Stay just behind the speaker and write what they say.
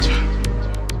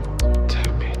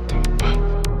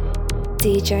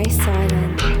DJ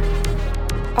Silent,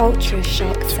 Ultra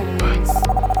Shock Sounds.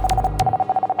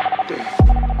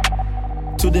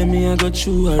 Today me I got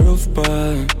through a rough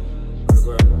part.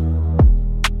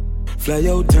 Fly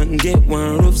out and get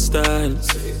one rough style.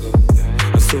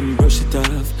 Some brush it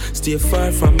off. Stay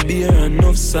far from beer and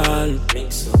enough salt.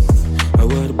 I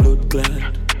wear the blood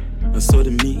clot. I saw the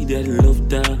media love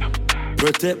that.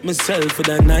 Protect myself with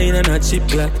a 9 and a chip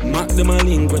clock. Mark them a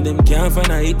link when them can't find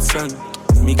a hit song.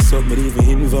 Mix up but even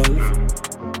involved.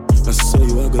 I saw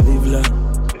you I go live long.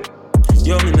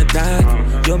 Yo me not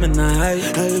dark, yo me not high.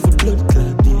 I have a blood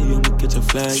clot, yeah, yo me catch a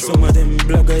fly. Some of them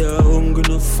blogger you hungry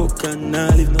no fuck and nah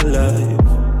live no life.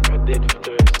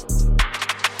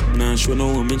 Nah show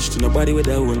no homage to nobody with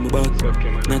that hold me back.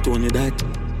 Not only that.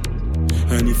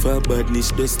 And if a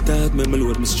badness does start, me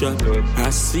load me strap. I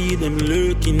see them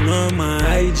lurking on my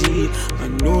IG. I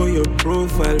know your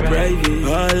profile private.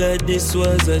 All of this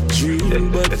was a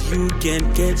dream, but you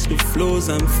can't catch the flows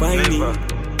I'm finding.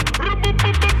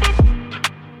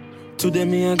 Today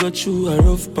me I got through a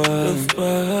rough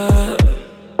part.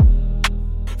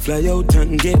 Fly out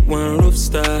and get one rough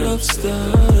start.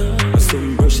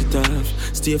 Some brush it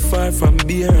off. Stay far from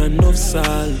beer and enough salt.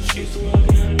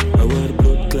 I wear the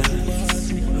blood clots.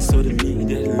 So the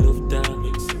media love that.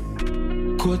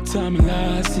 Cut time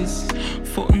lasses.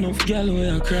 Fuck enough gal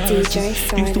where I cross.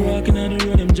 Used to walking on the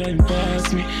road, them driving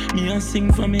past me. Me and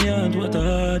sing from me heart, what a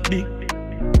heartbeat.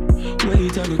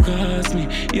 Wait, I go cost me.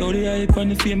 Yo, the hype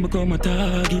and the fame become a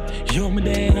target. Yo, me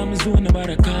there and I'm a zone,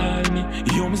 nobody call me.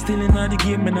 Yo, me still in the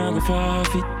game, me not go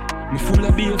forfeit. Me full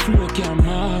of beer flow, can't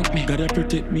mark me. Gotta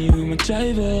protect me with my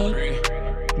driver.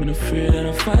 Me not afraid of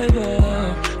a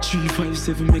 5-up.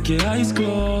 357 make your eyes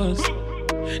close.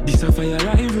 This a fire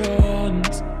live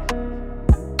runs.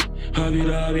 Hobby,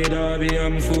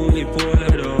 I'm fully pulled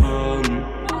down.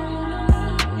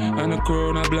 And a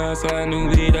corona blast, I knew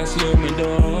it that slow me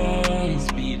down.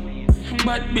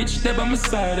 Bad bitch, they by my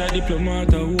side, a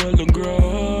diplomat, I hold the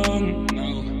ground.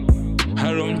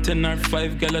 Around 10 or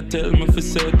 5, girl, I tell me for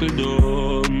settle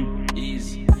down.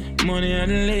 Money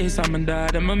and lace, I'm a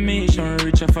dad, I'm a mission,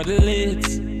 richer for the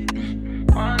lids.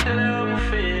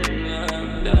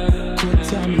 Cut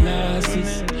time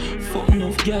losses. Fuck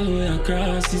enough gal where I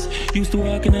crosses. Used to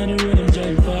walking on the road and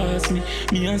drive past me.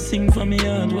 Me and sing from me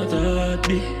heart, what a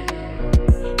heartbeat.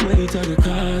 Wait, I go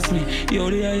cost me. Yo,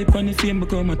 the hype and the fame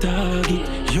become a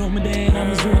target. Yo, me there and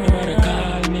I'm a zone, nobody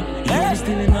call me. Yo, me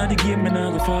still in the game, me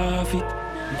not go forfeit.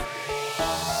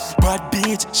 Bad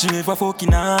bitch, she never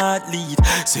fucking athlete.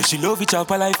 Say she love each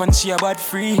other life and she a bad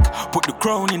freak. Put the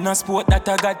crown in a sport that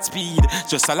I got speed.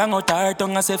 Just a long out her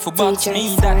tongue and say for box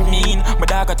me. That mean, my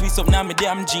dog a twist up now my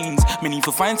damn jeans. Me need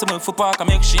to find someone for park and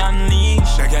make she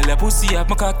unleash. The girl a pussy up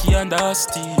my cocky and a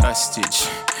stitch.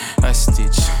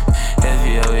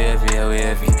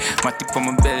 Heavy. My tip on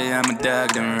my belly and my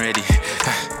dog them ready.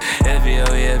 Heavy.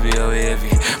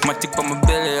 My tip on my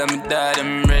belly and my dog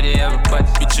them ready. Have a bad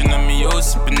bitch in me, yo,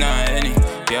 sippin' on any.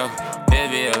 Yo,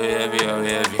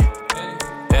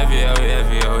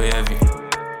 heavy.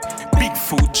 Big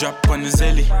food drop on the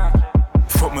zelly.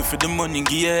 Fuck me for the money,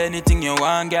 give you anything you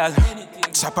want, girl.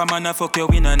 Chop a man, I fuck you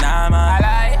with no normal.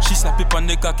 She slap it on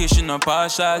the cocky, she no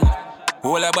partial.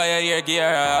 Hold her by her ear, give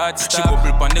her a hot stop. She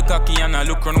bubble on the cocky and I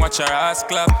look run, watch her ass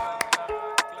clap.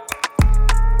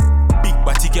 Big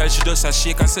body girl, she does a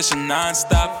shake and say she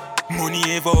non-stop. Money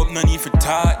ever up, no need for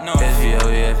talk, no. Heavy.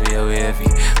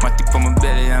 My tip on my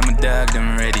belly and my dog,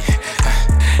 them ready.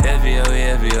 Heavy.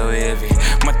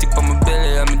 My tip on my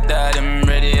belly and my dog, them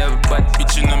ready. Have a bad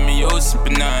bitch in me, yo,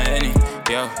 sippin' on any.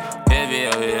 Yo, heavy.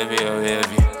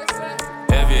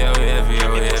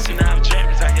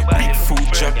 Big food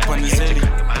drop on the zelly.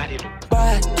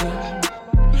 Bad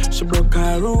girl, she broke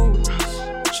her rules.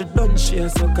 She done, she a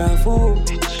suck her food.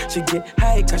 She get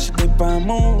high cause she dip her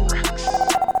mood.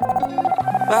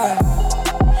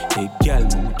 Hey girl,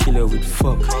 I'ma kill her with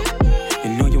fuck. You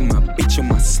know you my bitch, you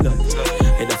my slut.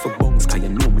 Head off a bones cause you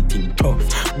know me team tough.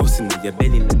 Bustin' in your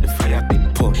belly let the fire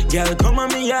been put. Girl, come on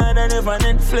me yard and never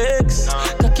Netflix.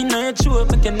 Cocking on your throat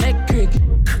make your neck crick.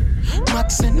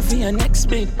 Max send for your next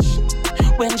bitch.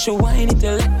 When she whine it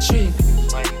electric.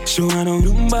 She wanna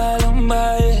lumba,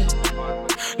 yeah.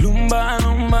 Lumba,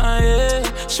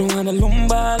 yeah. She wanna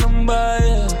lumba,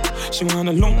 yeah. She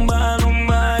wanna lumba,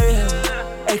 yeah.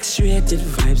 X-rated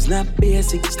vibes, not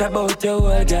basic. Step out your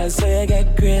word, girl, so you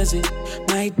get crazy.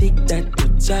 My dick that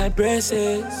touch her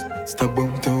braces. Step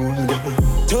out your word, girl.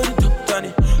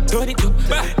 Turn it up,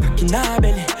 back in her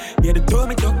belly. Yeah, the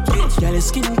tummy tuck, bitch. Girl, your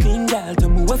skin clean, girl. Tell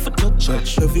me what for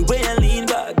touch. Love you way and lean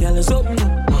back, girl, it's open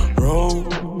up. Roll,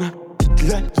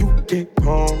 like you get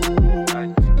home.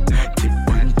 Tip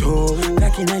on toe.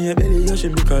 inna your belly, you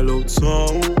should make a loud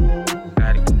sound.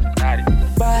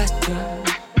 Bad girl,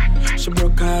 she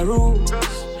broke her rules.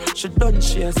 She done,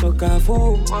 she a suck her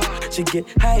fool. She get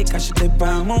high cause she take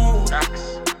her mood.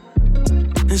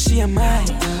 And she a my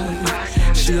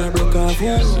girl, she a broke her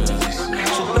rules.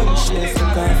 She done, she a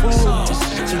suck her fool.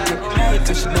 She get high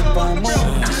cause she take her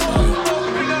mood.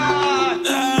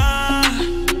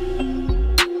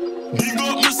 Big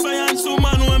up my science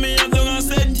woman when me have done a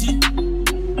senti.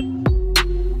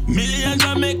 Millions of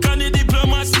Jamaican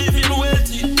diplomats living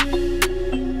wealthy.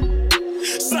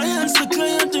 Science the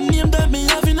client, the name that me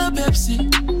have in a Pepsi.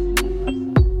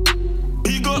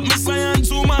 Big up my science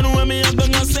woman when me have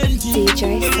done a senti.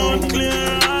 DJ Silent.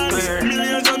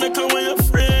 Millions of Jamaican when you're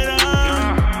afraid of.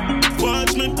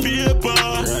 Watch me paper.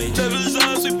 Devil's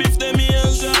house, we beef them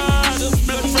ears out.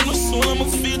 Blood from the soul, I'ma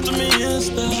feed to me ears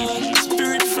out.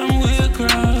 Spirit from way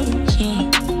across,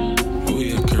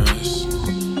 way across.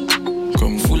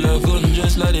 Come full of gun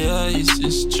just like the ice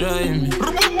is try me.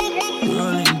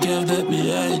 Running girl that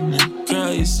behind the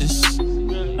crisis.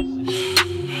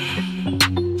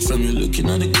 From you looking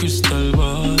at the crystal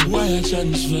ball, why I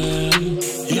transfer?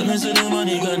 You know say the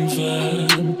money gone far.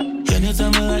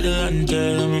 Anytime I like the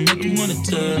lantern, I'ma make him wanna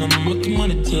turn, I'ma make him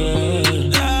wanna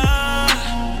turn.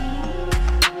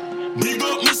 Big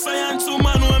up my science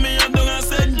woman when me have done a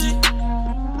senti.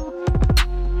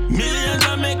 Millions of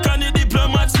Jamaican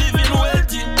diplomats living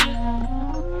wealthy.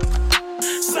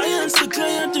 Science the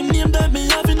client, the name that me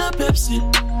have in a Pepsi.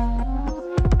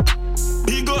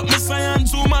 Big up my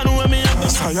science woman when me have done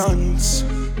science.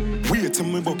 Wait till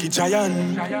me bucky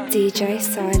giant. DJ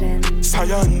Silent.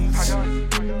 Science.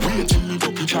 Wait till me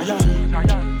bucky giant.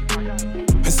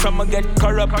 And some get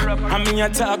corrupt. I mean, I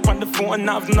talk on the phone,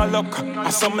 have no luck. I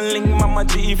some link Mama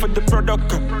G for the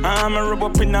product. I'm a rub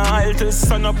up in the aisle till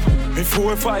sun up.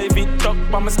 Before 5 it tuck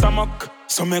by my stomach.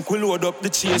 So make we load up the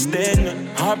chase then.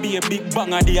 I'll be a big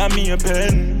banger, they are me a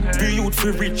pen. Be youth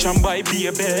for rich and buy be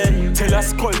a ben. Tell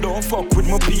us call don't fuck with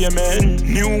my payment.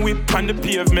 New whip on the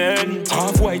pavement.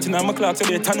 Half white in my clock so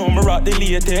they know me rock the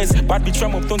latest. Bad bitch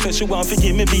from up don't tell she want to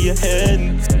give me be a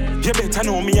hand. You better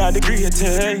know me are the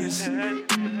greatest.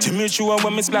 Jimmy Chua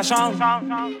when me splash on.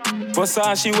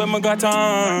 Versace when me got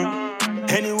on.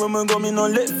 Anywhere me go me no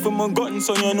left for my gun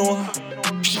so you know.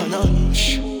 Shannon.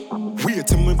 Wait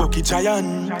till me bucky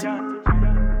giant.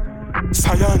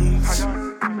 Science.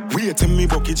 Wait till me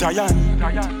bucky giant.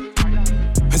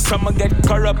 And some get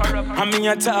corrupt. I mean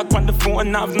I talk on the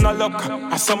phone, have no luck.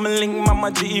 I some link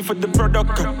Mama G for the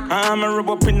product. I'm a rub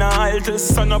up in the aisle till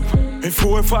sun up.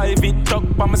 Before 5 it tuck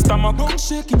by my stomach. Don't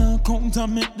shake in a count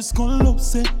and make the skull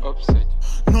upset.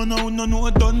 No,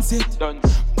 done set.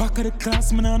 Back of the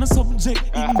class, man, on a subject.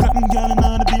 Even got me girl and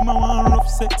on the beam, I want rough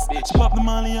sex. She pop the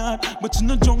molly hard, but you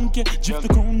no drunk yet. Drift the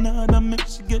crown hard and make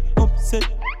she get upset.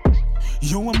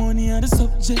 You want money on the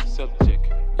subject.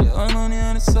 You want money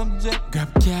on the subject.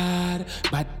 Grab card,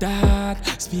 bad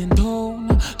dad, spin down,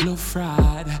 love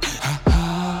fraud. Ha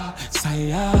ha,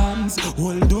 science,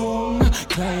 hold on,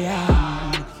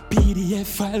 client. PDF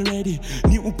file ready.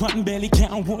 New pan belly,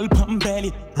 can't hold pan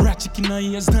belly. Ratchet in her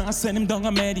ears, now send him down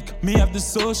a medic. Me have the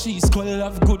soul, she's called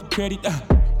have good credit.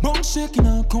 Bone shaking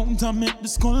her count and make the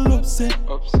skull upset.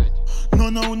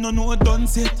 No, done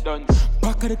set.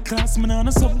 Back of the class, man, on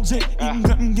a subject. Even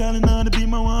got me girl and on the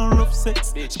beam, I want rough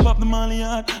sex. She pop the molly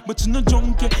hard, but you no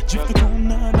drunk yet. Drift the crown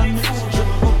hard and make she get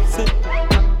upset.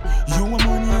 You want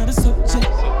money on the subject.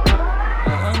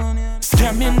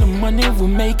 Scamming the money, we're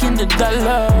making the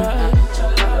dollar.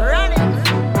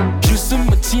 Using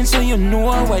my team so you know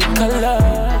a white color.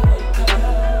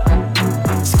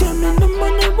 Scamming the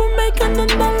money, we're making the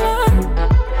dollar.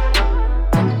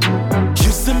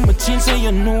 Using my team so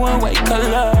you know a white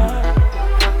color.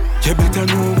 You better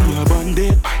know we are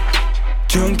bandit.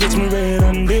 Can't catch me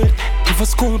red-handed. If I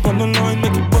scope on the line,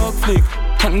 make it back flick.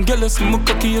 And girl, I see my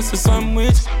cocky as a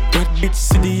sandwich. That bitch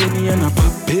see the Henny and a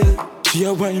pop pill. She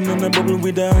a wine on a bubble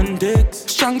with her index.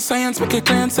 Strong science, make a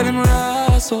client sell him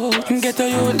razzle. Can get a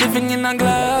you living in a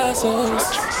glass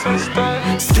house.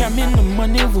 Scamming the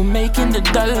money, we're making the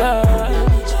dollar.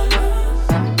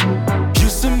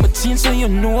 Using my team so you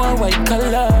know a white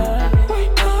color.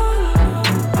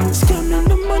 Scamming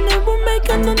the money, we're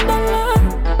making the dollar.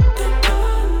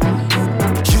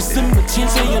 Using my team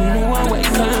so you know a white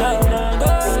color.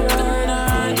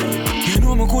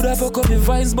 I coulda fuck up the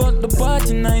vibes, but the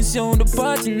party nice, yo, the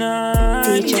party nice.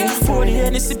 DJ For the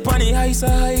Hennessy on the high, so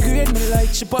high grade me like.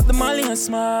 She pop the molly and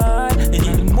smile, and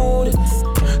in the mood.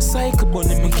 Psycho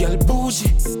bunny, my girl bougie.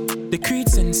 The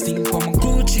creeds and stink for my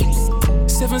Gucci.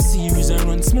 7 series I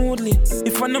run smoothly.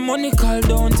 If on the money call,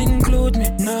 don't include me.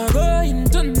 Nah go in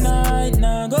tonight,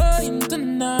 nah go in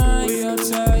tonight.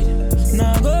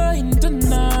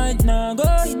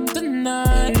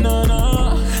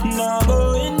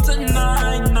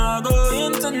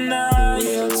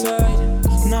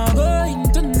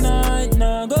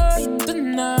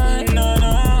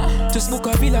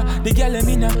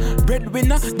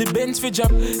 breadwinner, the Benz for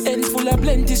drop. End full of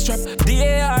plenty strap.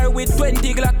 The AR with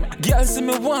 20 Glock. Girl see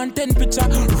me want 10 picture.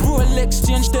 Rolex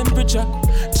change temperature.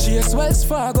 Chase Wells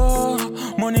Fargo.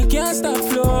 Money can't stop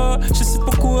flow. She sip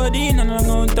a codeine and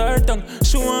long out her tongue.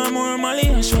 Show her more Molly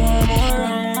and show her more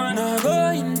rum. Now go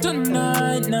in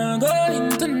tonight, now go in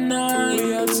tonight.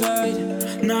 We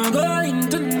outside. Now go in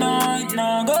tonight,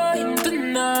 now go in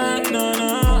tonight. No,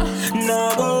 no.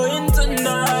 Now go in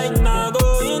tonight, now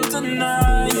go in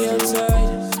tonight. We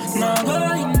outside. Now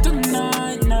go in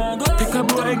tonight, now go. Pick a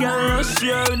boy, girl, rush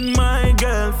you with my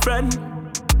girlfriend.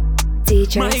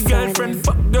 DJ my Silent. girlfriend,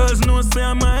 fuck girls, no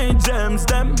say my gems,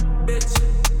 them. Bitch.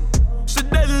 She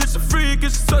deadly, she freaky,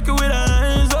 she suck it with her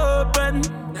eyes open.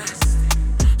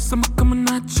 So I'm coming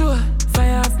at you,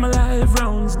 fire off my life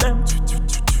rounds, them.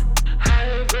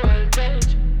 High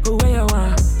voltage. Go where you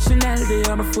want, Chanel day,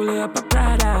 I'm fully up a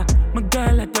Prada. My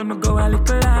girl, I tell me go a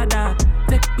little ladder.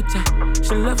 Take picture,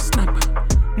 she love snap.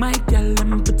 My girl, let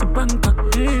me put it on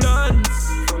cock. Dance.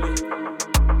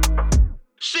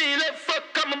 She let fuck,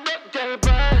 I'm a broke girl,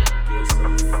 boy.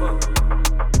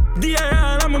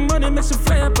 DRL, I'm a money, make she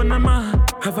fly up on the man.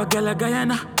 Have a girl a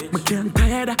Guyana, me can't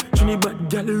tire that. Trinidad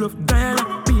girl love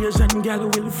Diana. Asian girl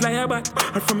will fly a back.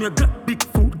 And from your gut, big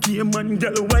food game and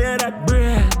girl wire that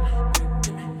brain.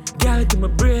 Girl, give me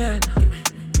brain.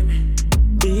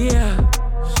 Yeah,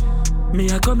 me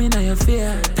a come in your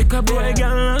fear. Take a boy,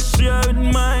 girl, and share with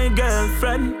my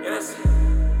girlfriend. Yes.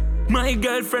 My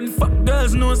girlfriend, fuck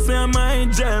girls, no say my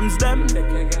gems, them.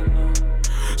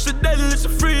 She deadly, she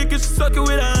freaky, she suck it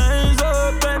with her eyes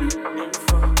open.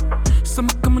 So I'm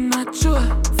coming at you,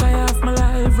 fire off my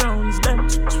life rounds, them.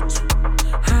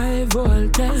 High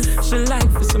voltage, she like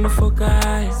for some fuck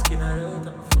eyes.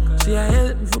 She a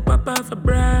help me for pop off a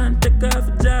brand, take off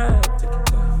a job.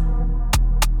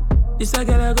 This a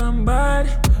girl a gone bad,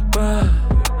 bad.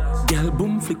 Girl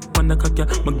boom flick on the cock, yeah.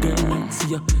 My girl might see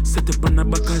ya. Set up on the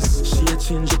backers. She a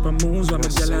change up her moves while my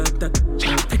girl like that.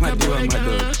 Take a boy,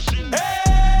 girl.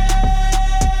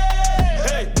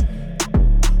 Hey,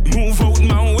 move out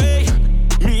my way.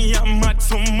 Me I'm mad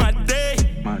to my day.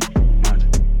 Mad.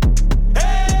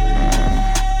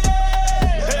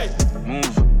 Hey,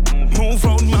 move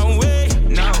out my way.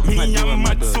 Now me I'm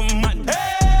mad to my day.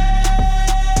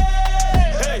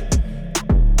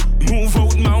 Move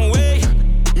out my way.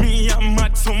 Me, I'm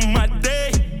mad to my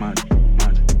day. Mad.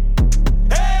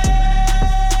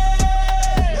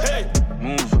 Hey.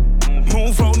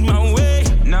 Move out my way.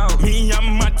 Now. Me,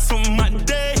 I'm mad to my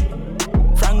day.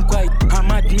 Frank White, I'm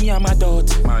mad, me, I'm a dot.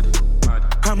 Mad.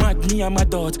 I'm mad, me, I'm a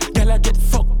dot. Girl, I get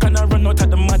fucked and I run out of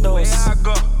the mad house. Where I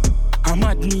go? I'm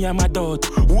mad, me, I'm a dot.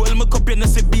 Hold my cup, you know,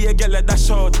 say be a girl at that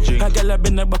short. A girl, I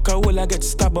been a back, a hole, I get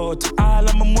stabbed out. All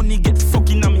of my money get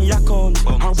fucking on me account.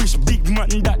 I wish big man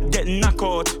that get knocked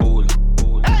out.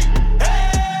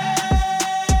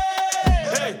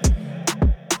 Hey.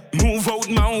 Move out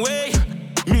my way.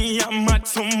 Me, I'm mad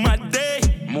to my day.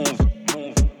 Move.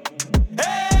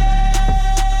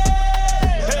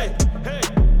 Hey.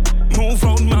 Move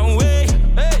out my way.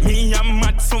 Me, I'm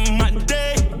mad to my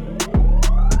day.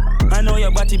 I know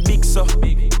your body big, so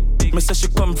me say she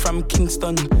come from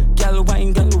Kingston. Girl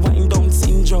wine down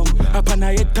syndrome. Up on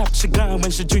her head top, she gone when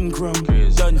she drink rum.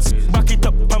 Dance, back it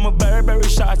up, I'm a Burberry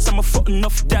shots. I'm a foot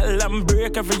enough, girl, I'm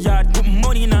break every yard. Put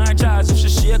money in her jaws if she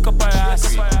shake up her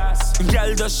ass.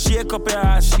 Girl just shake up her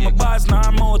ass. I'm a boss in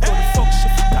her mouth, what the fuck she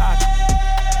for that?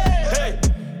 Hey,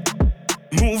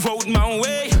 move out my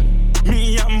way.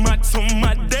 Me, I'm mad to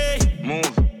my day.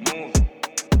 Move.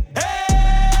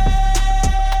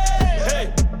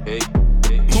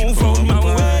 Move out my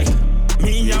way.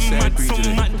 Me, I'm mad to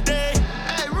my day.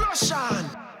 Hey, Russian.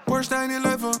 Porsche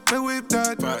 911, me whip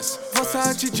that.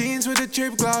 Versace jeans with a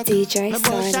cheap Glock. DJ My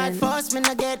boy shot Silent. first, me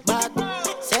no get back.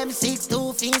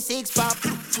 762, fin 6 pop.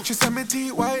 She send me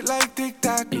teeth white like Tic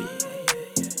Tac.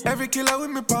 Every killer with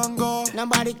me pango.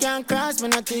 Nobody can cross me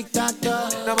no tic-tac toe.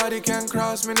 Nobody can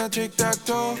cross me no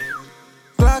tic-tac-toe.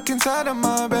 Glock inside of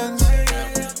my Benz.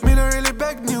 Me no really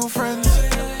beg new friends.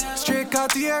 Straight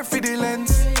out the air for the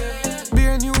lens. Be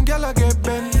a new gal I get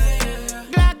bent.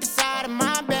 Glock inside of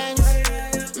my Benz.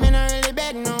 Me no really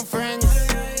beg no friends.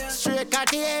 Straight out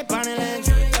the air on the lens.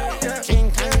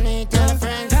 Drink and me tell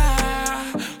friends.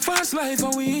 Fast life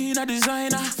and we in a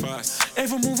designer. Fast.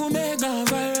 Every move we make gone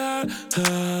viral.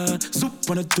 Soup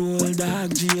on a tool, dog.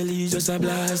 GLE just a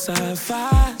blast off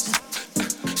fast.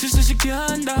 She said she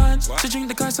can't dance. What? She drink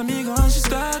the Casamigo and she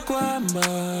start warm.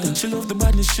 She love the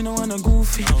badness, she don't wanna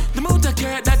goofy. The mouth I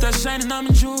carrot that are shining on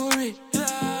my jewelry.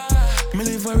 Me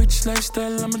live a rich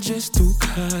lifestyle, I'm just too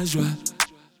casual.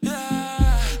 Me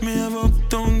have a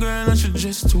uptown girl and she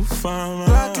just too far.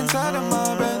 Glock inside of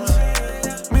my Benz.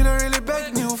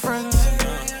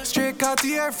 Straight out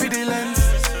the air for the lens.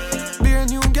 Be a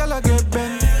new gal, I get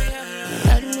bent.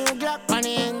 A new Glock on the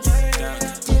ends.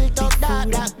 Tilt up that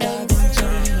black bend.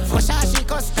 For sure she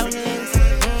custom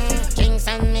lens. Drinks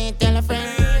and me tell a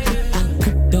friend.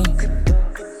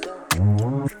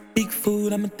 Big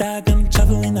food, I'm a dog, I'm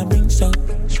traveling, I bring so.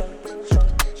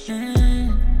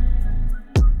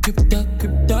 Crypto.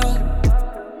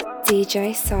 DJ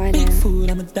Big Silent. food,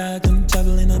 I'm a dog, I'm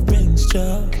traveling, I bring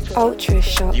so. Ultra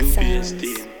shock sounds.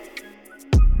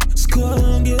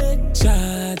 School get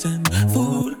charged and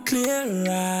food clear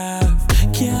off.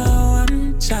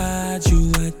 Can't charge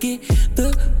you, I get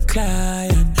the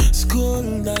client.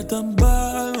 School that I'm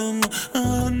ballin'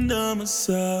 under my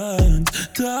son.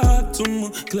 Talk to my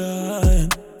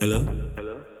client.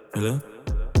 Hello?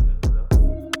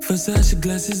 Versace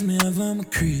glasses, me have on my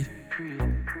creed.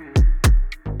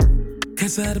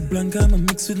 Casa de Blanca, I'ma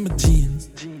mix with my jeans.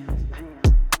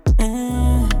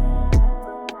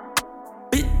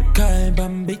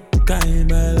 Big guy,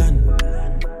 balan.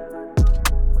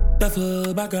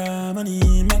 Duffel bag of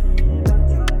money, man.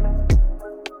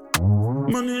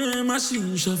 Money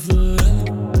machine shuffle.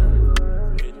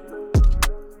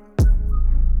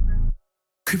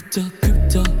 Crypto.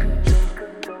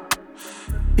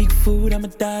 Big food, I'm a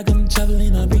dog, I'm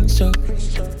traveling, I bring shock.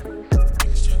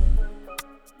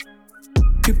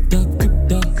 Crypto.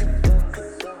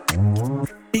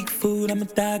 Big food, I'm a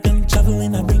dog, I'm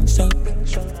traveling, I bring shock.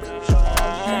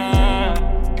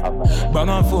 Bang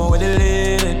on phone with the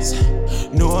lids.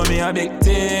 Know me a big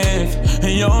thief.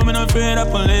 And yo, me not afraid of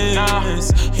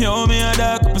police. Yo, me a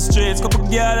dark up the streets. Couple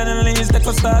girl on the list that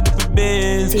can start up a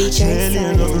biz. DJ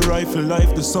love the rifle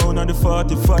life. The sound of the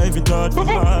 45, it hard for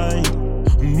mine.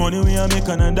 Money we a make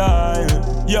and a die.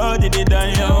 Yo, did it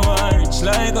die, yo, rich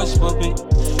like a puppy.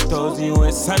 1,000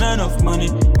 US and enough money.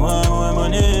 Want more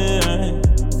money.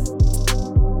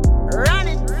 Run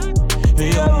it.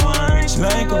 Yo, rich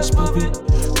like a puppy.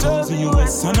 1,000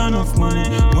 US and enough money,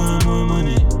 want more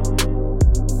money.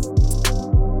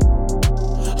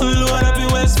 Load up in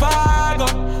West Fargo,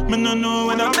 me no know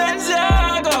when I'm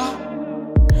Benzyago.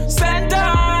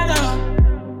 Santana.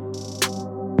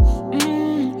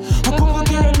 I put my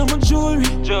girl on my jewelry.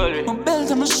 My belt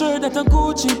and my shirt that a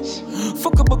Gucci.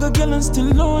 Fuck a bag of girl and still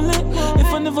lonely. If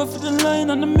I never fit the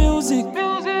line on the music.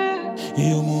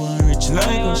 You more rich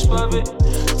like a puppy.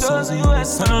 1,000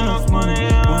 US and enough money,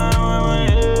 want more money.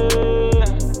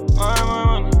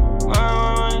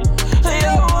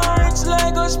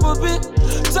 Like a puppy,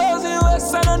 1,000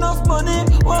 US and enough money,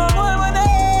 want more money.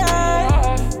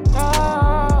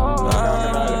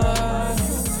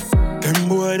 Them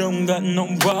boy don't got no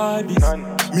Barbies.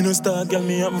 Me no star girl,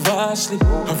 me am vastly.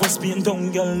 Have a Spain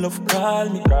town girl love call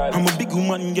me. I'm a big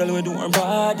woman girl we do her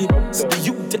body. So the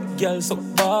you take girl so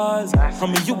balls.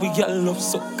 I'm a you girl love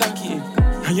so cocky.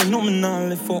 And you know me now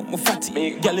left out my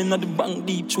fatty. Girl inna the bank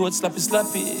deep throat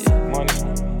slappy. Money.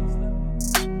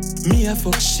 Me a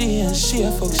fuck she and she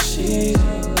a fuck she.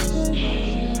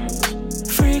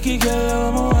 Freaky girl,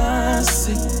 I'm a want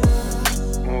see.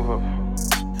 Move up.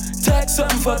 Text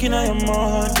something fucking on your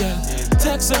mouth, girl.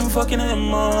 Text something fucking on your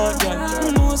mouth, girl.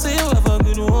 You know say you have a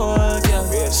good one, girl.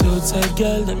 So tight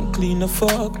girl, them clean the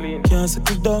fuck. Can't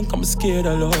settle down, I'm scared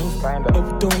of love.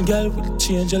 Uptown girl will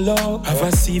change your love. Have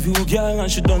a CV girl and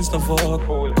she done stuff up.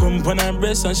 Come on her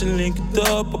breast and she link it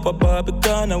up. Up a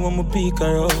Barbican, I want me pick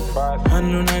her up.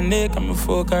 Hand on her neck, I'ma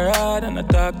fuck her hard. And I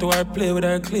talk to her, play with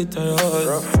her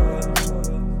clitoris.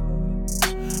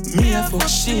 Me a fuck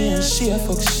she and she a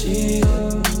fuck she.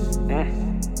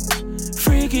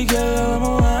 Freaky girl, I'm a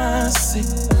want see.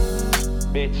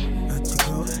 Bitch.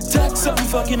 Text something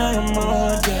fucking on your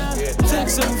mouth, girl.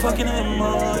 Text something fucking on your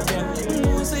mouth, girl. You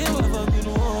know say you have a good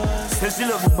one. Say she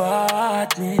love the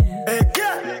body.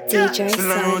 DJ She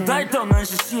love tight tongue and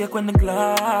she shake when the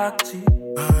Glock cheap.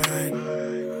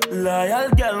 Loyal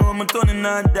girl, when me turn in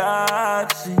her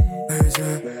dark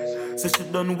shit. So she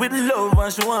done with love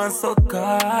and she want so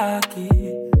cocky.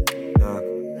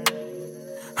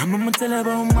 I'ma tell her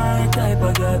about my type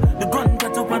of girl. The gun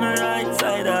cut up on the right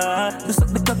side of her. You suck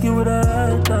the cocky with a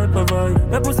right type of boy.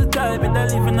 That pussy type and I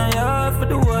live in a yard for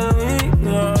the whole week.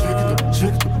 Yeah.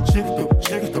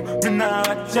 Shake it up. Me nah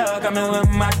a jog, I'm with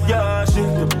my girl. Shake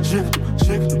it up.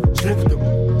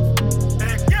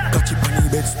 Catch it on the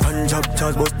bed, stand up,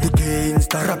 charge bust the key,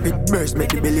 insta rapid burst, make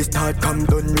the belly start, come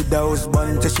done with the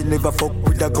husband. Say she never fuck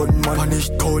with a gunman. Punish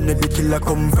town, the killer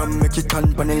come from, make it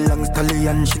stand pan a long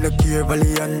stallion. She no care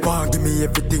Valiant. Want give me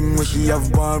everything when she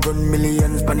have one run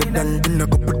millions. Pan it done, in a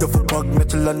couple of a bag,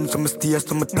 natural and some stairs,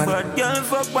 some tan. But girl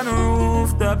fuck on the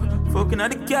rooftop, fucking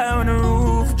at the car on the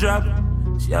roof drop.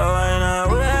 She a wine her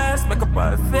waist, make up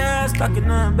her face, cock in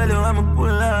her belly when me pull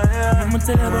her hair. I'ma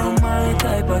tell you about my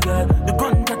type of girl. The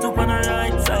gun tattoo on her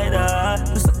right side,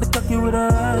 you suck the cocky with a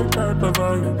right type of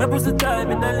girl. My pussy type,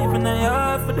 and I live in a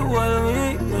yard for the whole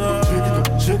week. Shake it up,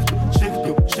 shake it up, shake it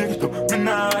up, shake it up. Me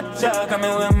nah watch out, come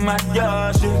here with my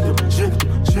girl. Shake it up, shake it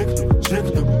up, shake it up, shake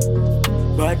it up.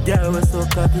 Bad girl was so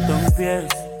cocky, don't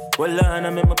fierce. Well, on, I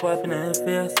make my pop in her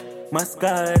face.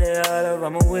 Mascara, they all over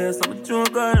my waist. I'm a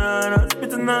choke on her, I'm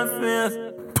spitting her face.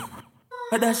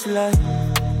 I dash like,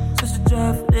 so she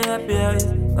drive for the happy eyes.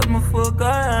 Got my fuck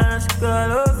on, she call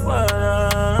her father.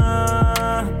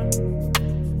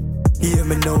 Hear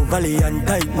me now, Valiant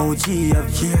type mochi of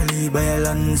cheerly by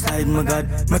alongside my God.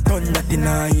 My tongue that in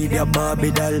a idiot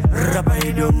Barbie doll.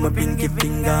 Rabbi do my pinky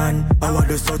finger and I want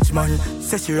the such man.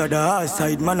 Say she rather her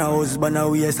side man, a husband a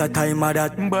waste a time of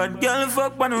that. But girl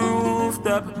fuck on the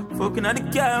rooftop, fucking at the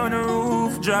car when the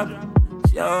roof drop.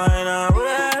 She a wine her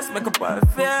waist, make up her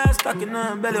face, cock in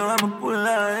her belly when me pull her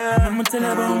hair. I'ma tell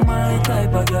her about my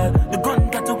type of girl. The gun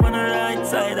tattoo on her right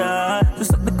side, she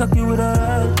suck the cocky with her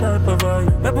right type of girl.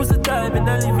 My pussy type, and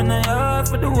I live in a yard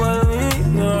for the whole week.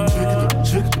 Shake it up,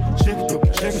 shake it up, shake it up,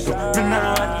 shake it up. Me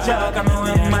nah watch out, come here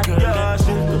with my girl.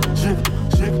 Shake it up, shake it up,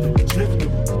 shake it up, shake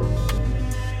it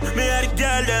up. Me had a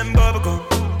girl them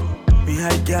bubblegum. Me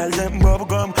had a girl them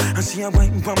bubblegum, and she a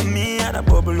waiting for me and a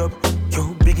bubble up.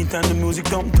 Yo, big in time the music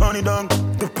don't turn it down.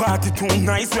 The party too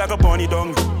nice, like a bunny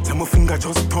down. Tell my finger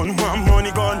just turn one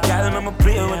money gone. Girl, I'ma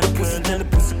play with the pussy till the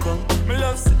pussy come. Me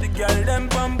love see the girl them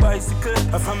on bicycle.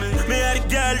 A family, me had a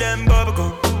girl them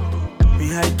bubblegum. Me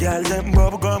had a girl them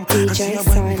bubblegum, and she a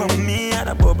waiting for me and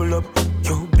a bubble up.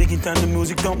 Yo, big in time the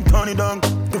music don't turn it down.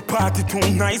 The party too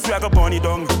nice, like a bunny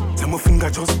down. Tell my finger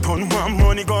just turn one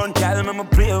money gone. Girl, I'ma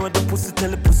play with the pussy till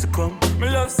the pussy come. Me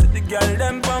love see the girl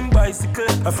them on bicycle.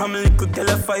 A family could tell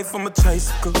a fight from a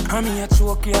tricycle. I mean I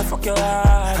choke you, I fuck your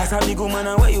heart. As a big woman,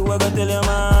 and what you ever tell your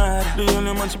man? The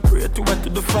only man she pray to to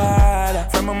the Father.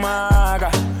 From a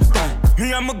maga.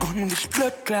 Me and my gun with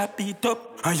blood clap beat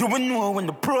up. And you will know when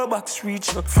the pro box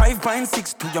reach up.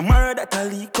 5.6 to your murder that a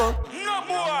leak up. No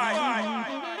boy.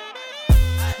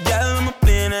 Girl, I'm a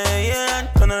plane and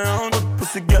turn around.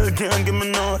 Pussy girl can't give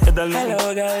me no head alone.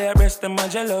 Hello girl, your breast and my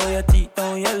jello. Your teeth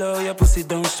down yellow, your pussy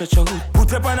don't stretch out.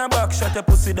 Put up on a back shot, your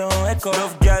pussy don't echo.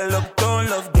 Love girl uptown,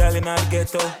 love girl in the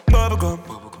ghetto. Bubblegum.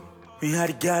 We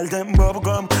had a girl them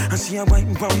bubblegum, and she a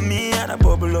waiting for me and a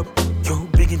bubble up. Yo,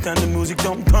 big in time the music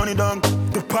don't turn it down.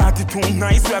 The party too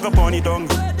nice like a bunny down.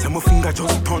 Tell my finger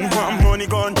just turn one money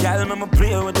gone. Girl, I'ma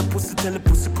play with the pussy till the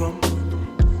pussy come.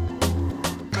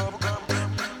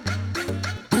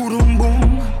 Boom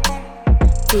boom.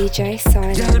 DJ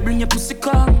Silent. Girl, bring your pussy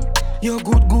come. You're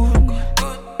good, good.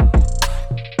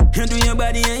 You do your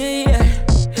body, yeah.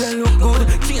 You look good.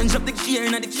 Change up the gear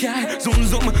in the car. Zoom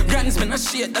zoom. Grand spin a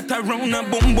shit that around a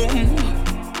boom boom.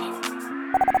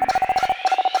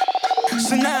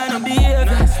 So now no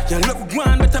behavior. You look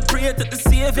one, but I pray to the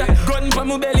savior. Gun for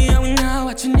my belly and we now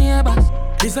watch your neighbors.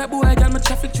 This a boy got my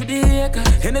traffic through the acre.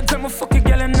 Anytime I fuck a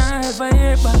girl and I ever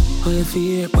hear back. Oh, you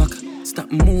feel back.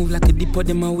 Stop move like a depot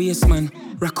in my waist, man.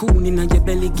 Raccoon in your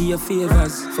belly, give you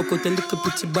favors. Fuck out a little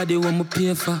pretty body, what me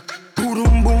pay for.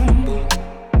 Boom, boom, boom.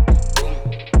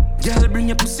 Girl, bring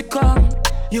your pussy come.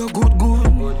 You're good, good.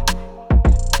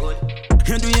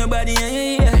 You do your body,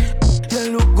 yeah.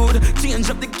 You look good. Change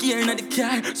up the gear in the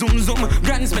car. Zoom, zoom.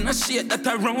 Grand spin a shit that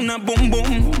around a boom,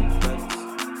 boom.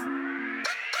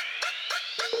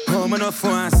 Oh, man, no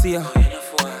fun, see ya.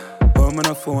 Oh, man,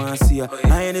 no fun, see ya.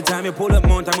 Anytime you pull up,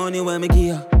 amount of money when me give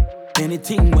ya.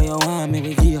 Anything where you want me,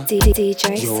 we give ya.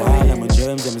 DJ Yo, all of my Silent.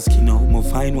 germs and my skin out. Me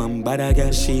find one bad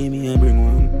girl, shame me and bring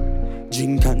one.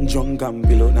 Drink and drunk and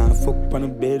pillow. Now fuck on the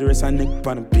bed, rest and neck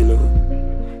on the pillow.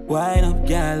 Wine up,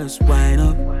 girl, let's wine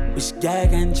up. Which guy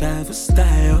can try for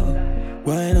style?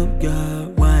 Wine up,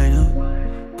 girl, wine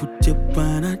up. Put your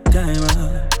on a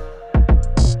timer.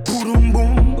 Boom,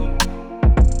 boom.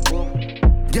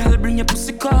 Girl, bring your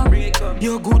pussy come.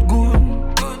 You're good, good.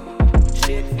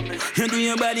 You do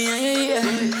your body, yeah.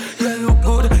 You look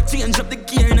good. Change up the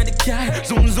gear in the car.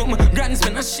 Zoom, zoom. Grand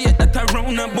spin a shit that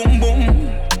around a boom, boom.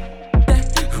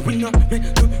 We know,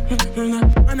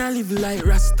 and I live like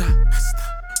Rasta.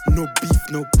 No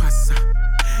beef, no pasta.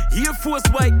 Air Force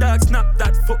white dog, snap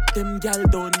that. Fuck them, gal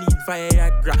don't need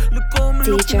Viagra. Look how me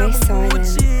looking DJ at Silent.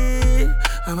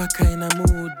 Gucci. What kind of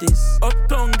mood this?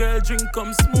 Uptown girl drink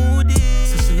come smoothie.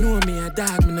 So she know me a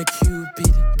dog, me a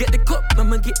Cupid. Get the cup,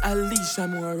 I'ma get a leash,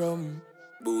 I'm more rum.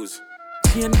 Booze.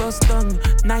 chain bust tongue.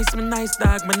 Nice, me nice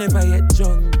dog, me never yet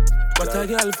drunk. But a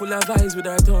girl full of eyes with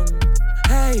her tongue.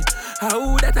 Hey,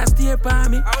 how that a stare pa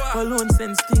me? Alone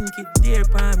send stinky, dear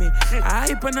pa me. I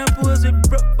hype and a pose with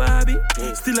broke Barbie.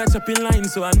 Still a chopping line,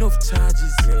 so enough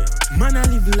charges. Man, I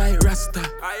live like Rasta.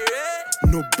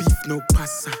 No beef, no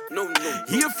pasta. No.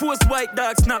 Here Force white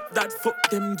dog, snap that. Fuck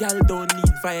them gal, don't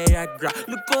need Viagra.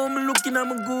 Look how me looking at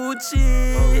my Gucci.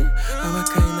 How I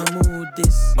kinda mood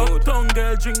this. Uptown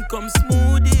girl drink come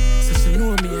smoothie. So she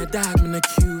know me a dog, me a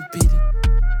Cupid.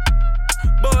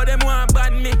 But them want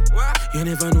ban me. You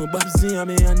never know Babsy and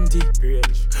me auntie.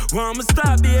 Want me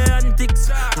stop the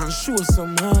antics and show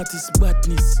some artist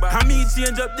badness. I me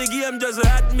change up the game just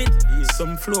admit.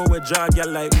 Some flow with drag ya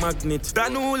like magnet.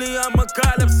 Then only I'ma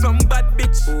call up some bad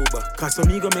bitch. Cause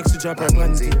some ego makes you drop her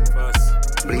panty.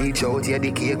 Bleach out here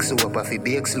the cake soap, I fi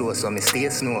bake slow. So me stay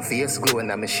snow, face glow, and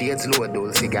my shades low,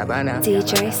 Dolce Gabbana.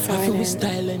 DJ Silent. I feel we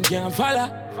style and can't follow.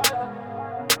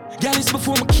 Girl, it's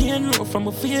before my can roll from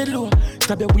a fade low.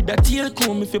 Stab you with that tail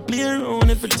comb if you play around,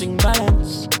 everything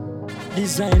balance.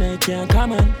 Designer can't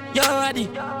come on, you ready?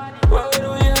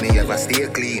 Me ever stay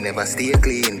clean, never stay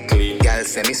clean. Girl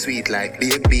say me sweet like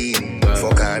baked bean.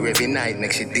 Fuck her every night,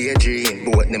 make she daydream.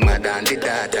 Both the mother and the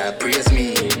daughter praise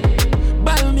me.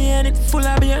 Ball me and it full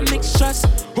of beer mixtures.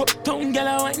 Uptown girl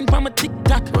I waiting for my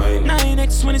TikTok.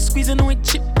 9X when it squeeze I know it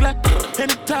chip black.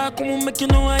 Any talk won't make you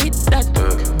know I hit that.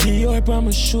 Dior on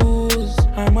my shoes.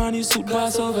 Armani suit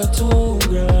pass over 2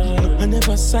 girl. I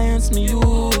never science me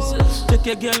use. Take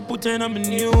your girl put her on my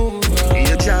new.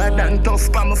 You Jordan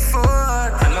tough pa my foot.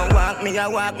 I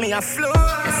walk me a floor.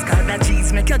 Escada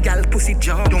cheese make your girl pussy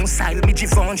jump. Don't style me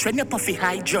Givenchy when you puffy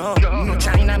high jaw. No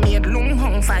China made long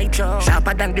hung fight jaw.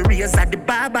 Sharper than the razor, the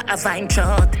barber a vine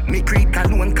chart. Me creek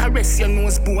alone caress your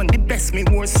nose bone. The best me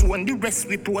more soon, the rest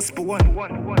we postpone.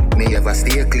 Me ever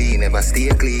stay clean, ever stay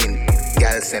clean.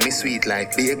 Girl say me sweet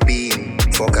like baked bean.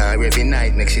 Fuck her every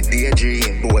night, make she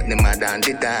daydream. Both the mother and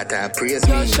the daughter praise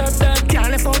me.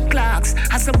 Can't lift out clocks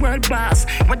as a world boss.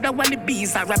 Whether one the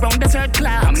bees are around the third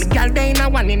class. Me girl they in a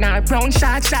one in her brown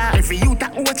shot. Every youth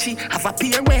at Ochi have a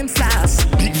pair when flash.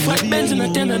 Big fat Benz in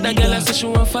a 10 of that girl I say she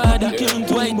want father.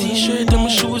 White t-shirt and my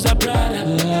shoes are Prada.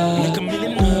 Make $1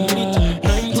 million a minute,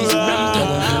 90s Brampton.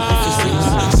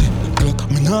 Glock,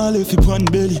 me nah left it on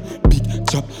belly. Big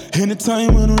chop,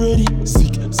 anytime when I'm ready.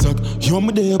 Sick, suck, you're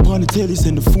my day upon the telly.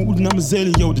 Send the food and I'm a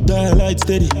zelly, yo, the dial light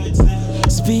steady.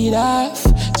 Speed off,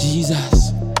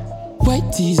 Jesus.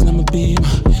 White tees and I'm a beam.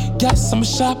 Gas, I'm a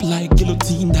shop like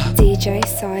guillotine. DJ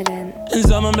Silent. And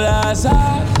some of blast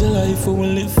off. The life we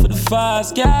live for the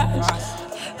fast cash.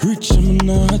 Rich, I'm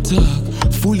not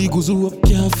talk. Fully goes up,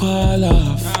 can't fall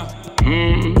off.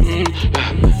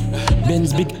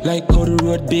 Benz big like how the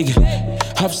road big.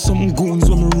 Have some goons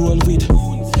when me roll with.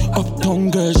 Uptown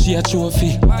girl, she a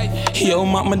trophy. Yo,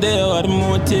 mama there are the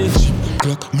motive.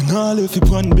 Glock, me nah left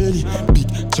it on belly. Big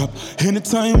chop,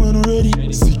 anytime when I'm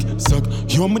ready. Sick, suck,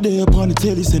 you're my day upon the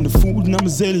telly. Send the food and I'm a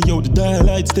zelly, yo, the dial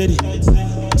light steady.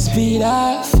 Speed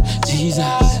off,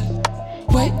 Jesus.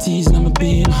 White tees and I'm a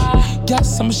beam.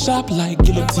 Gas, I'm a shop like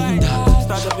guillotine.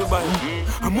 Start up your body.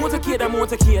 I'm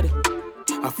motorcade.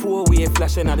 A 4-way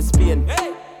flashing out the Spain.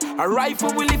 A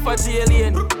rifle will live for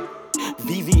alien.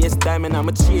 VVS diamond, I'm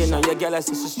a chain. Now your girl I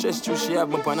see she stressed you, she have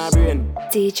me on her brain.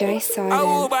 DJ Silent.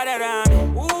 Oh, bother on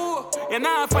me. Ooh, you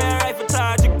know fire rifle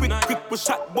charge. Quick, push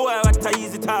shot, boy, what a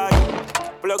easy target.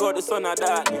 Plug out the sun of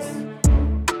darkness.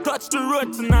 Touch the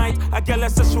road tonight. A girl I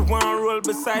say she want roll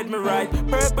beside me right.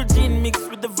 Purple jean mixed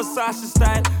with the Versace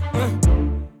style.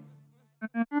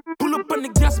 Pull up on the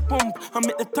gas pump, I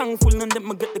make the tank full and then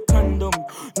I get the condom.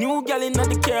 New gal in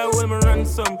the car when me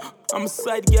ransom. I'm a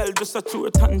side gal just a true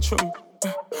tantrum.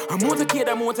 I'm motorcade.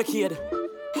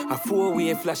 A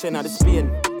 4-way flashing out the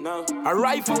Spain. A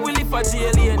rifle will live for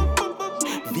alien.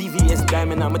 VVS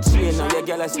diamond, I'm a train. Now your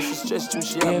gal I see she stressed you,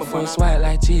 she have my phone. White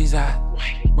like cheese.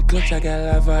 My clutch, I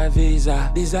got a five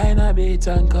visa. Designer beat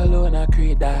and cologne, I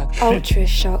create that. Ultra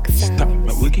shock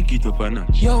sounds. We can keep up a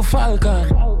notch. Yo, Falcon.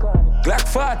 Glock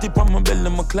 40 on my belly,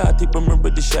 my clot tip. I'm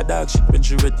ready, shot dog shit when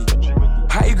she ready.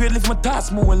 High grade lift my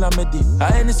task more while I'm ready.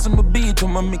 I ain't some beat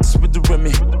on my mix with the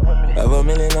Remy. Have $1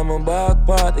 million on my back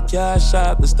part, the cash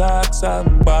shop, the stocks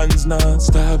and bonds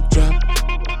non-stop drop.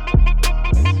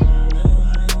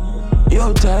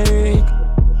 Yo,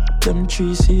 Tyreek, them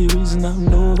 3 series and have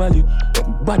no value.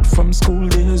 But from school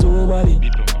days, oh body.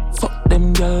 Fuck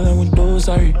them gal and with those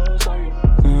sorry.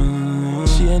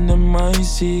 She and them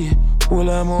icy. All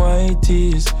of my white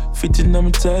tees, fitting on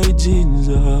my tight jeans.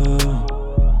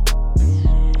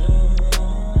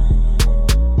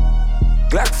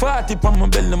 Glock 40 on my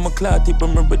belly, my clot tip.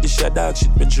 I'm ready, shot dog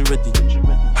shit when she ready.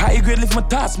 High grade lift my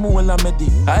task more while I'm ready.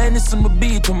 I ain't listen my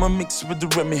beat when I mix with the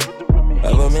Remy.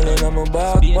 Have a million on my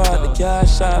back, part the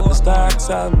cash out, the start,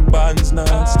 some bands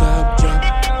non-stop drop.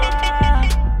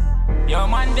 Yo,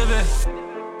 man, devil.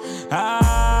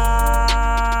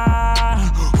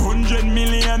 100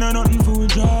 million and nothing for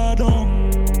draw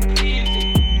down.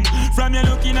 From you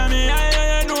looking at me,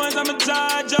 I know I'm a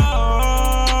charge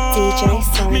up. DJ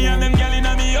Simon. Me and them gal in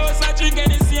me house, I drink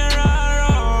any Sierra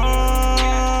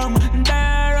rum.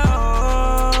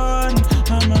 Daron.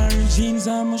 I'm wearing jeans,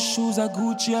 I'm my shoes, I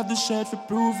Gucci, have the shirt for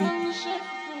prove it.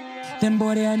 Them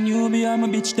boy they a newbie, I'm a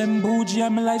bitch, them bougie,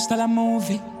 I'm a lifestyle, a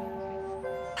movie.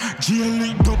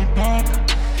 GLE double pop,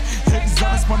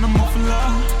 exhaust on the muffler.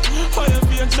 How you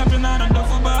feel chopping on a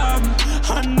duffel bag?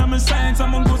 And I'm a science,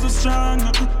 I'm a go so strong.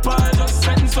 Paul just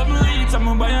setting some leads, I'm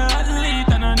a buy a athlete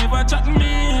and I never chat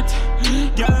meat.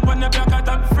 Girl on the block at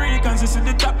top frequency, see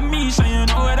the top me, so you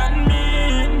know what that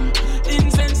mean.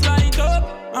 Incense light up,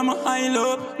 I'm a high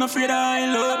low, no afraid of high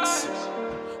looks.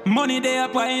 Money they a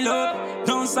pile up,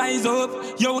 don't size up,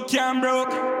 yo can't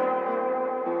broke.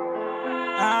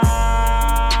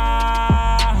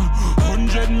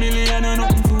 100 million and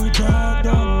nothing for drop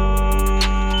down.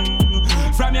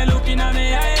 From you looking at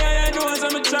me, I know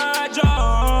I'm a charge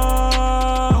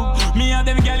up. Me and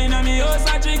them gal in me house,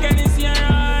 I drink any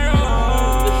Sierra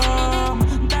rum.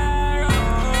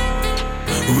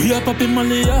 We a poppin'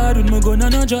 Molly hard with my gun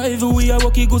and a drive. We a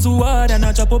walkie go so hard and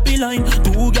a chop up the line.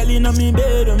 2 gal in me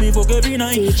bed and me fuck every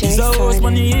night. It's a house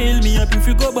on the hill, me happy if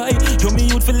you go by. Yo, me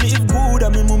youth for live good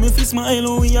and me mommy fi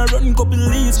smile. We a run couple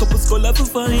leaves, couple scholar for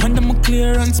fine. And I'm a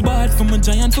clearance bad from a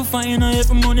giant for fine. I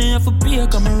have money I for pay,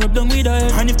 come and rub down with her.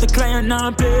 And if the client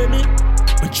not pay me,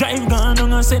 my drive gone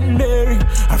on a secondary.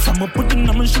 I from a putting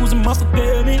on my shoes and off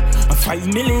pay me. A 5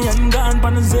 million gone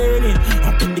pan a zelly.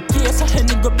 Up in the case, I had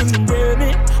to go bring the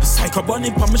gravy. A psycho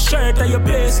bunny on my shirt and your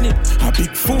payslip. A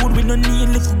big food with no need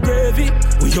little gravy.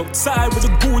 We outside with the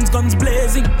goons, guns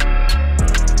blazing.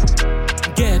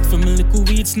 Get from a little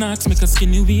weed snacks, make a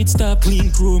skinny weed stop. Clean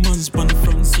crew man spun the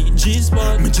front seat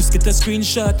G-spot. Me just get a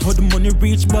screenshot, how the money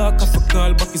reach back. I for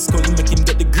call back his skull, make him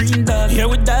get the green dot. Here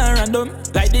we die random,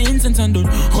 like the incense and done.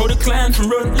 How the client from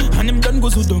run, and him done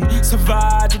goes who done.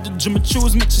 Survive with the gym,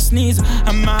 choose, make you sneeze.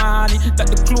 I'm money, that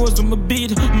the clothes on my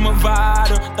beat. My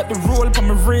vital, that the roll on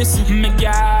my wrist. Me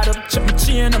guard up, check my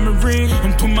chain on my ring.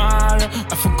 And tomorrow,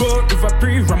 I forgot if I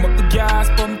pre-ram up the gas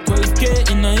pump.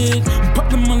 12K in a hit, pop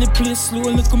the money play slow.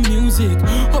 Like a music,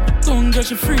 up tongue, girl,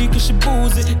 she free, cause she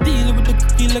boozy. Dealing with the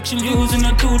cookie like she losing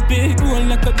a toothpick. Roll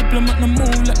like a diplomat, no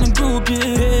move like no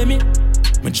groupie. Pay me,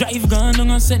 my drive gone on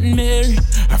a St. Mary.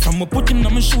 I from a putting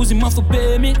on my shoes, him off to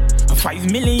pay me. A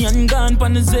 5 million gone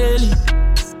pan the zelly.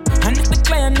 And if the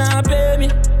client not pay me,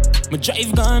 my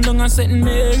drive gone down a St.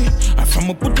 Mary. I from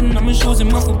a putting on my shoes,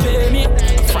 him off to pay me. A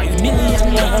 5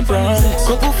 million gone pan the zelly.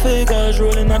 Couple figures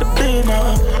rolling out the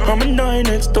beamer. I'm a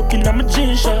 9X stuck in my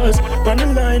jean shorts. On the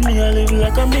line, me I live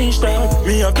like a beach dog.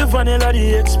 Me have the vanilla,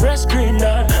 the express green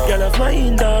dog. Girl have my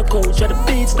indoor coach at the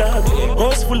beach dog.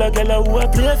 House full of girl who I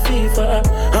play FIFA.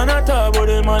 And I talk about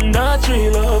them and that tree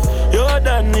love. Your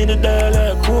dad need a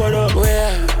dollar quarter up.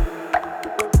 Where?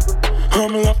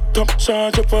 I'm locked up,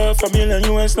 charge up for $1 million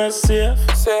US, not safe.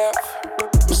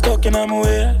 I'm stuck in my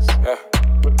ways.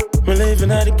 Me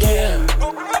living at the gear.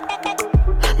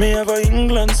 Me have a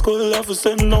England school offer,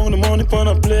 sending down the money on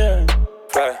a plane.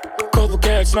 Couple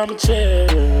carrots on my chair.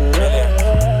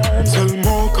 Tell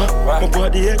Mocha, my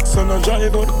body X and I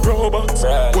drive out the Pro Box.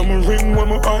 When my ring, when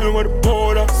my oil, with the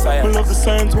powder. I love the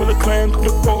science with the client with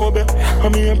the powder. I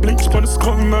mean a bleach on the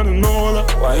skull and I know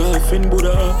that. Life in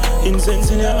Buddha, incense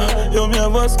in ya. Yo, me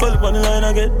have a skull on the line,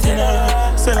 I get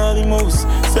thinner. Sell all the mouse,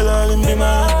 sell all the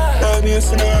bimmer. Like me a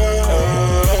sinner.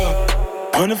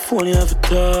 On the phone you have to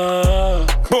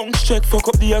talk. Bounce check, fuck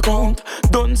up the account.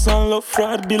 Done some love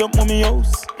fraud, build up mommy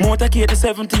house. Motorcade the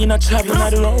 17, I traveling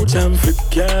on the road. Jam for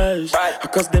cash,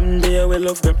 cause them there we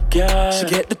love them cash. She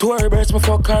get the tour burst, me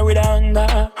fuck her with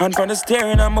anger. Hand from the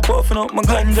steering, I'm a puffing up my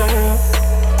ganja.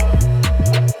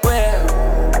 Well,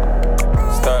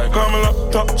 start. I'm a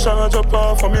laptop, charge up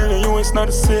 $1 million US, not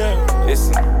the sale.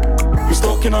 Listen, I'm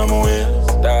stuck in on my ways.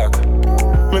 Dark.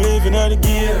 Me living out the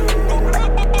gear.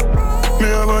 Me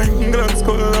have a England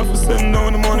school off, send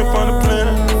down the money for the plane.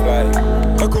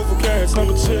 I go for carrots on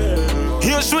my chair.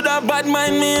 You should have bad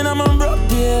mind me and I'm broke,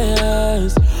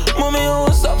 yes. Mommy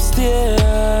was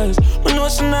upstairs, but no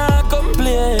she not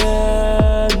complain.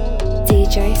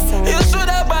 DJ Simon. You should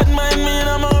have bad mind me and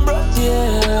I'm broke,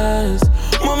 yes.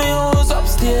 Mommy was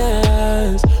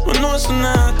upstairs, but no she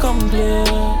not complain.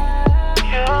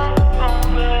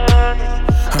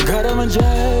 I God, I'm a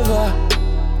driver.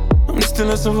 I'm still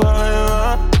a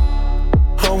survivor.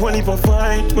 How will if I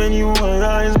fight when you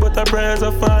arise? But I prayers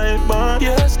are fight, but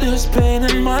yes, there's pain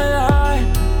in my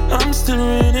life. I'm still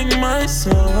reading my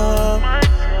song.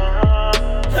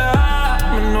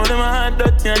 I know them hard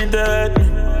dirty and dead.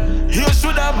 You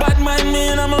should have bad mind me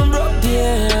and I'm on broke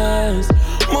tears.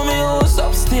 Mommy house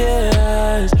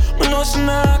upstairs, but no she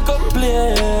not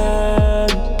complain.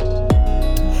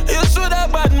 You should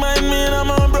have bad mind me and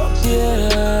I'm on broke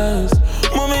tears.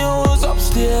 Mommy house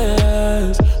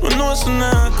upstairs, but no she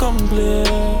not complain.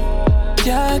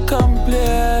 Can't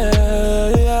complain,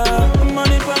 yeah.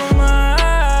 Money for my mind,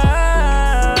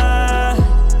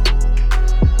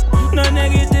 no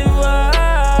negative vibe.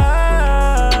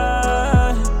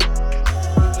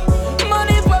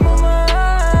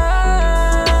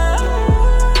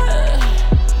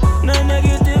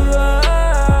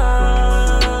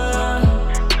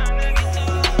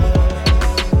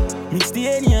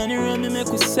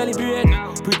 Celebrate.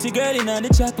 Pretty girl in the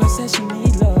chat, but says she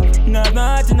need love. Not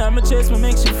nothing on my chest, what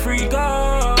makes you free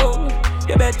go.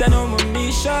 You better know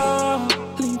me show.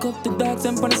 Link up the dogs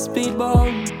and put a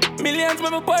speedboat. Millions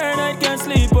when my power night can't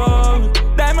sleep out.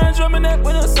 Diamonds from my neck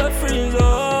when I start freeze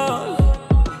out.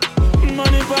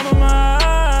 Money for my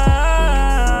mind,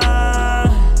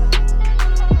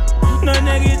 no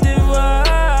negative vibe.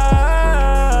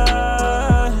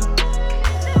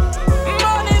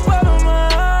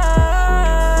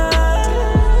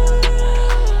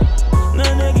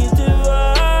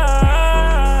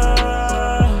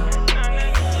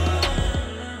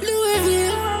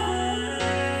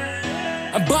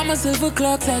 Myself a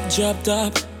clock that dropped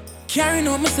up. Carrying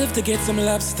out myself to get some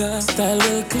lobster. Style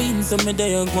well clean, so me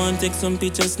there go and take some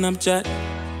pictures, Snapchat.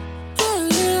 Oh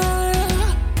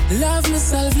yeah. Love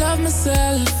myself, love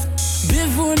myself.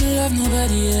 Before me love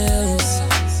nobody else.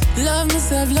 Love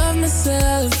myself, love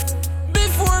myself.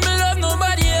 Before me love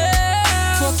nobody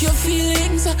else. Fuck your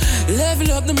feelings.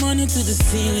 Level up the money to the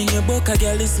ceiling. You book a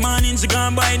girl this morning, she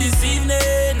gone by this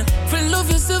evening. For love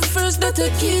yourself first, that's a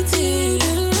key thing.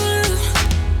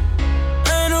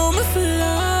 Me for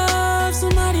love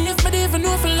somebody if I even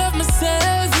know for love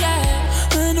myself,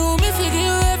 yeah. I know me figure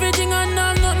you everything and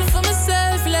I'm nothing for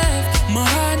myself left. My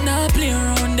heart not play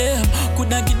around them.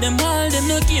 Could I get them all, them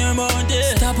no care about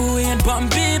them. Stop waiting for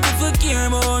people for care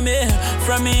about me.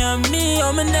 From me and me,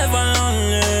 I'm never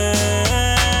lonely.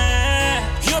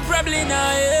 You're probably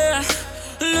not here.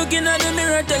 Looking at the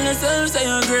mirror, tell yourself say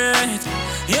you're great.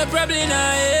 You're probably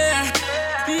not here.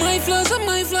 My flaws,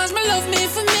 my love me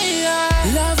for me, yeah.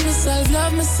 Love myself,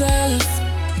 love myself.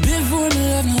 Before me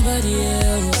love nobody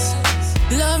else.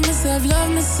 Love myself, love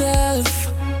myself.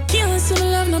 Can't say me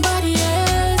love nobody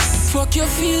else. Fuck your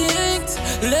feelings.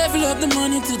 Level up the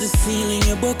money to the ceiling.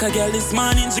 You book a girl this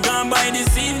morning, she gone by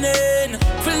this evening.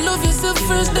 For love yourself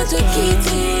first, that's your key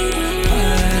thing.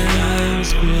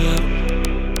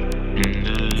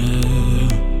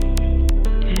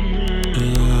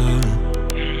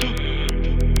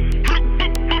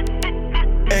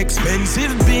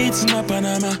 Expensive beats in my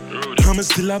Panama. I'ma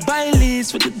still a buy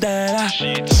leads with the data.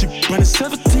 Ship on the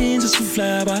 17 just to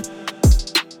fly back.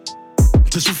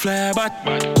 Just to fly back.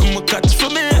 I'ma catch for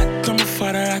me, I'ma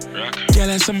fire rack. Girl,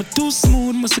 I say I'm too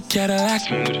smooth, must a Cadillac.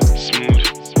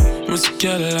 Must a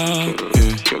Cadillac,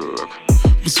 yeah.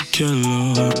 Must a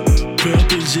Cadillac.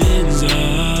 Purple jeans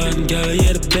on. Girl,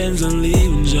 yeah, the Benz on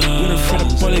leaving job. When I fight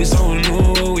the police, I don't know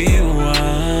what we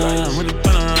want. When the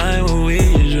line, what we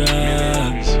drive.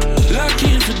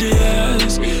 Locking for the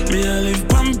eyes. Me, I live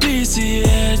on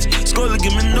PCH. Skull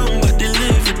give me number, they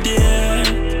live for the air.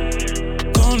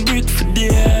 Can't breathe for the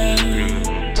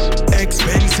air.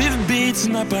 Expensive beats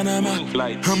in my Panama.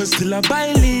 I'ma still a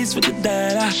buy leads with the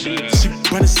data.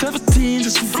 Ship on the 17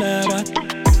 just to fly back.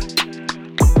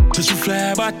 Just to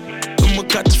fly back. I'ma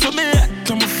catch for me,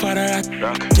 I'ma fire rack.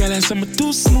 Girl, I say I'm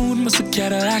too smooth, must a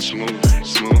Cadillac. Smooth,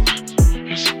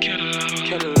 must a Cadillac.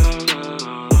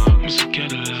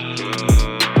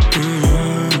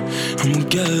 I'm a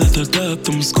girl at the top,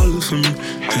 I'm skull for me.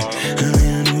 I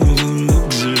mean, I'm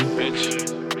luxury.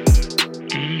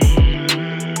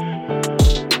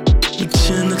 But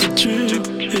you're not a trip.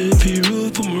 AP rule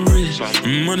for my wrist.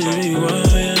 Money, why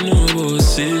I know about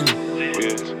sin.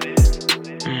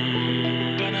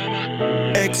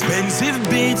 Expensive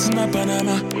beats in my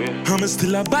Panama. I'ma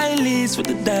still a buy leads with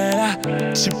the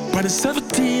data. Ship on the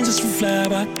 17 just to fly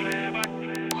back.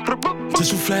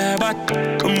 Just to fly back.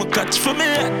 I'ma catch for me,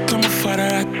 I'ma fire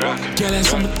rack. Girl, I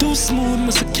say I'm too smooth,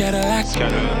 must a Cadillac.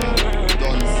 Back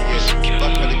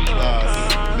of the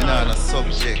class, me not a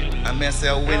subject. I may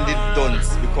say when the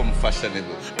dons become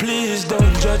fashionable. Please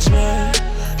don't judge me.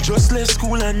 Just left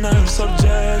school and now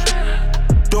subject.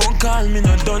 Don't call me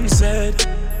no done said.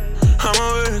 I'm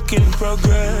a work in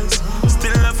progress.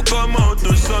 Still have to come out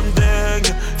to something.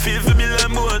 Feel for me like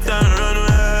boat and run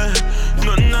away.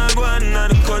 Nothing I go on in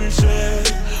the country.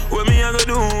 What me I go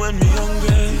do when me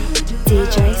hungry?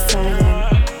 DJ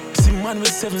Silent. See man with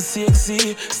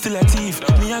 760, still a thief.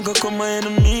 Me I go come my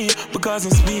enemy because I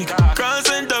speak. Call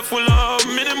center full of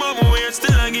minimum wage,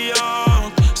 still I get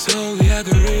up. So we a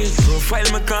go raise.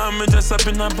 Profile me calm, me dress up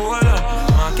in a bowler.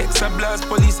 Mark extra blast,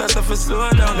 police I suffer slow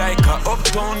down. Like a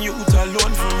uptown youth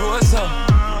alone for Rosa.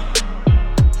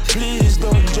 Please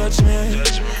don't judge me.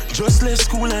 Just left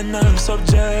school and I'm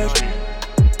subject.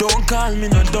 Don't call me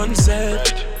no done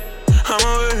said. I'm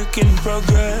a work in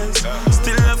progress.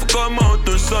 Still have to come out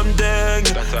to something.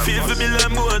 Feel for me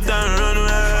like boat and run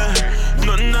away.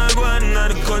 Nothing I go on in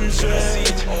the country.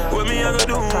 What me I go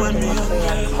do when me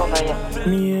hungry?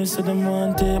 Me here so them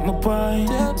want take my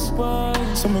pint.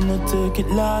 So me not take it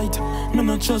light. Me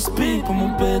not trust people, me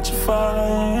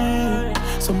petrified.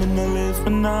 So me not live for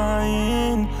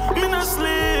nine. Me not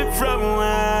sleep from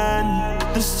when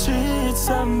the streets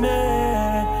are me.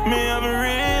 Me have a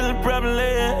real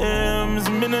problems.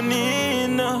 Me no need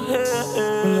no help.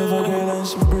 Me love a girl and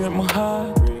she break my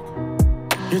heart.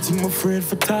 You think I'm afraid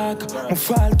for talk? I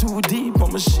fall too deep,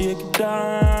 I'ma shake it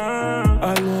down.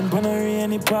 Alone on a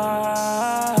rainy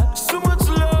part. So much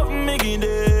love, me give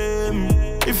them.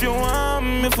 If you want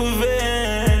me for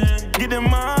vent, give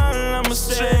them all I'm a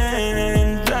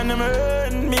strength. And them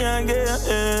hurt me again.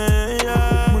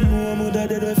 Yeah. But no, I'm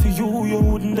dead for you, you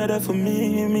wouldn't dead for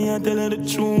me. Me, I tell you the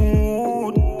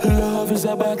truth. Love is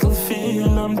a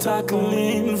battlefield, I'm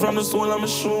tackling from the soul of my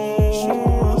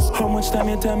shoes. How much time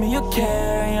you tell me you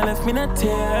care? You left me in a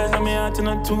tears, and me heart in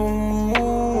a tomb.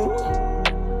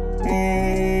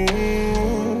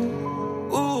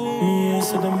 Me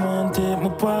so them want take my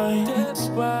pint.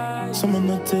 So me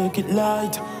not take it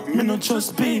light. Me not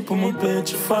trust people, me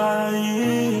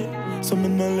petrified. So me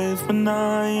not live for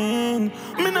nine.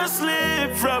 Me not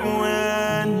sleep from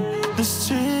when the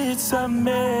streets are me.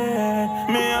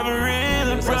 Me have a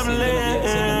real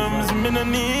problems. Me no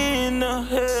need no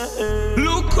help.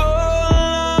 Look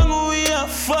how long we a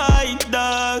fight,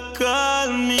 dog.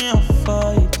 Call me a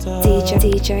fighter.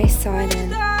 DJ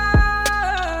Silent.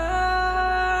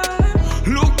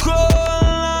 Look how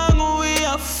long we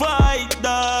a fight,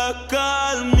 dog.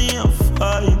 Call me a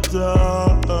fighter.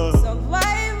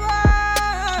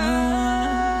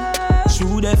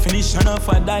 True definition of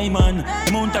a diamond. The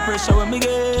amount of pressure when me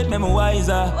get, me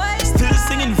wiser. Still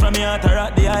singing from your heart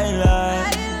at the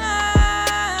island.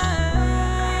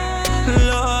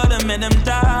 Lord, I made them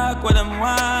talk what them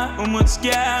want. How much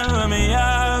care what me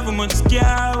have, how much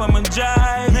care what me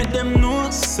drive. Make them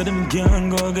know so them can't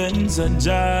go against a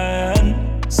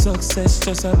giant. Success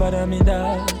just a bother me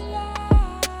dog.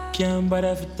 Can't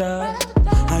bother for that.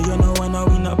 And you know when I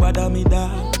win a bother me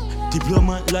dog.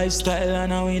 Diplomat lifestyle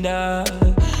and I win dog.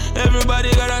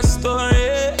 Everybody got a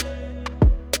story.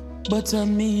 But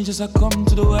me just a come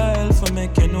to the world for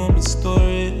make you know my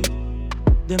story.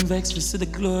 Them vex to see the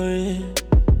glory.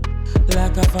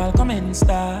 Like a Falcon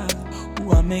star.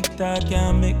 Who I make talk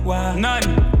can't make war. None.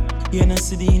 You know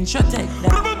see the intro take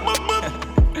that.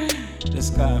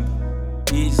 Just calm.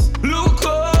 Peace. Look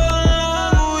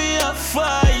how long we a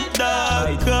fight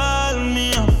dog. Call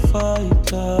me a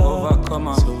fighter.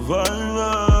 Overcomer.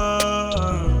 Survivor.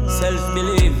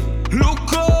 Self-belief. Look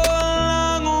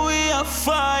how long we a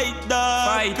fight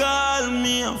dog. Call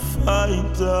me a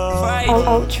fighter. Fight.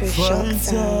 Ultra shock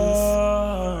sounds.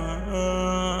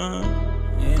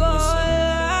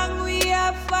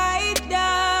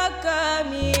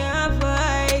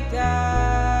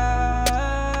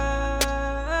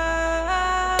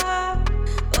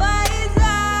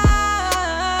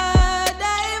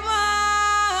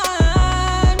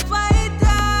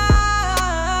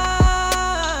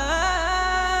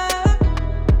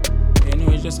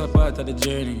 A part of the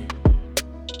journey.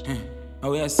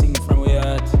 How we are sing from where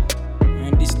heart.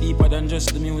 And this deeper than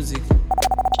just the music.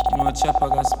 You know, chopper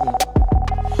gospel.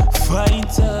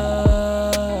 Fighter,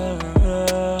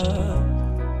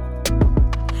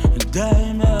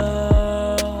 diamond.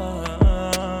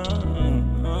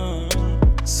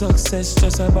 Success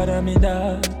just a bother me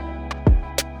dog.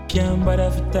 Can't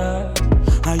bother for that.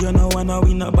 And you know when I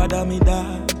win a bother me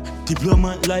dog.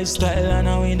 Diplomat lifestyle and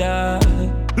I win dog.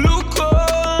 Look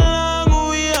how long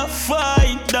we a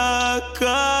fight dog.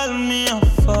 Call me a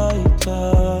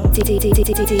fighter. DJ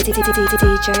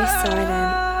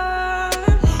Silent.